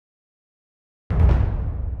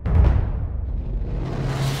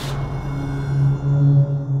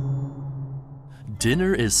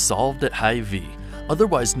Dinner is solved at Hy-Vee.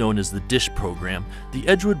 Otherwise known as the DISH program, the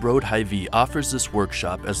Edgewood Road Hy-Vee offers this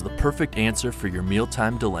workshop as the perfect answer for your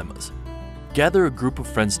mealtime dilemmas. Gather a group of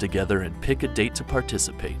friends together and pick a date to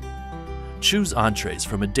participate. Choose entrees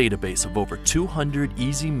from a database of over 200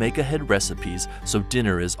 easy make-ahead recipes so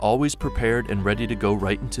dinner is always prepared and ready to go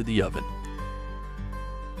right into the oven.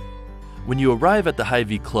 When you arrive at the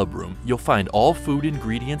Hy-Vee Club Room, you'll find all food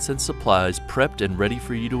ingredients and supplies prepped and ready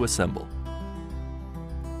for you to assemble.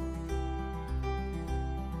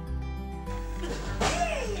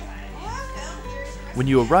 When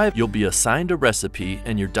you arrive, you'll be assigned a recipe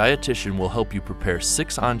and your dietitian will help you prepare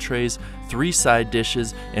 6 entrees, 3 side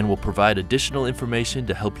dishes, and will provide additional information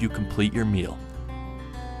to help you complete your meal.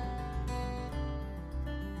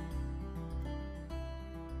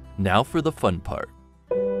 Now for the fun part.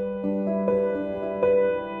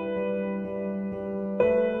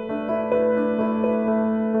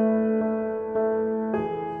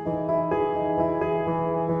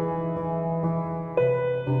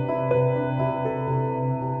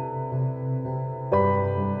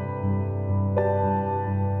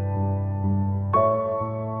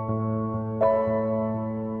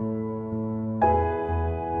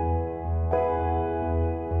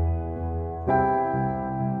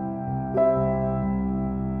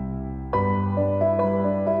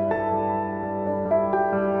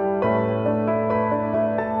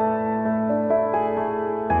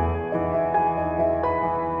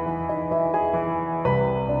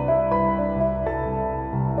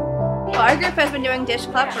 Our group has been doing Dish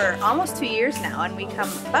Club for almost 2 years now, and we come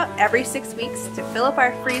about every 6 weeks to fill up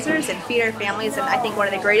our freezers and feed our families. And I think one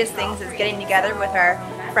of the greatest things is getting together with our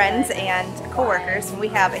friends and coworkers. We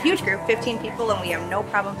have a huge group, 15 people, and we have no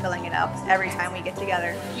problem filling it up every time we get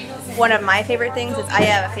together. One of my favorite things is I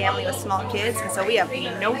have a family with small kids, and so we have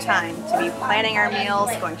no time to be planning our meals,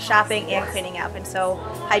 going shopping, and cleaning up. And so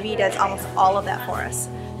Hy-Vee does almost all of that for us.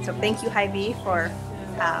 So thank you, Hy-Vee, for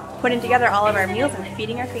putting together all of our meals and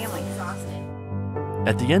feeding our families.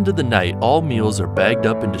 At the end of the night, all meals are bagged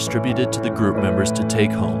up and distributed to the group members to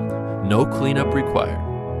take home. No cleanup required.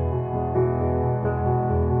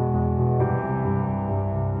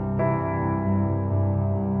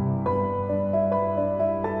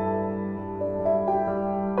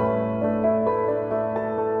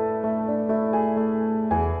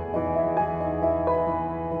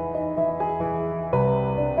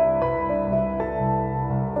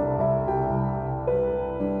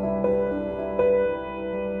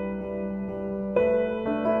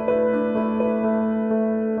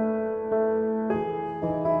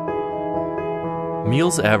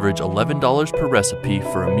 Meals average $11 per recipe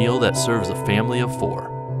for a meal that serves a family of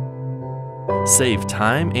 4. Save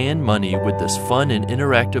time and money with this fun and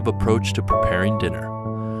interactive approach to preparing dinner.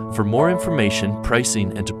 For more information,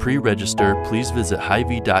 pricing, and to pre-register, please visit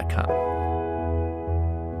Hy-Vee.com.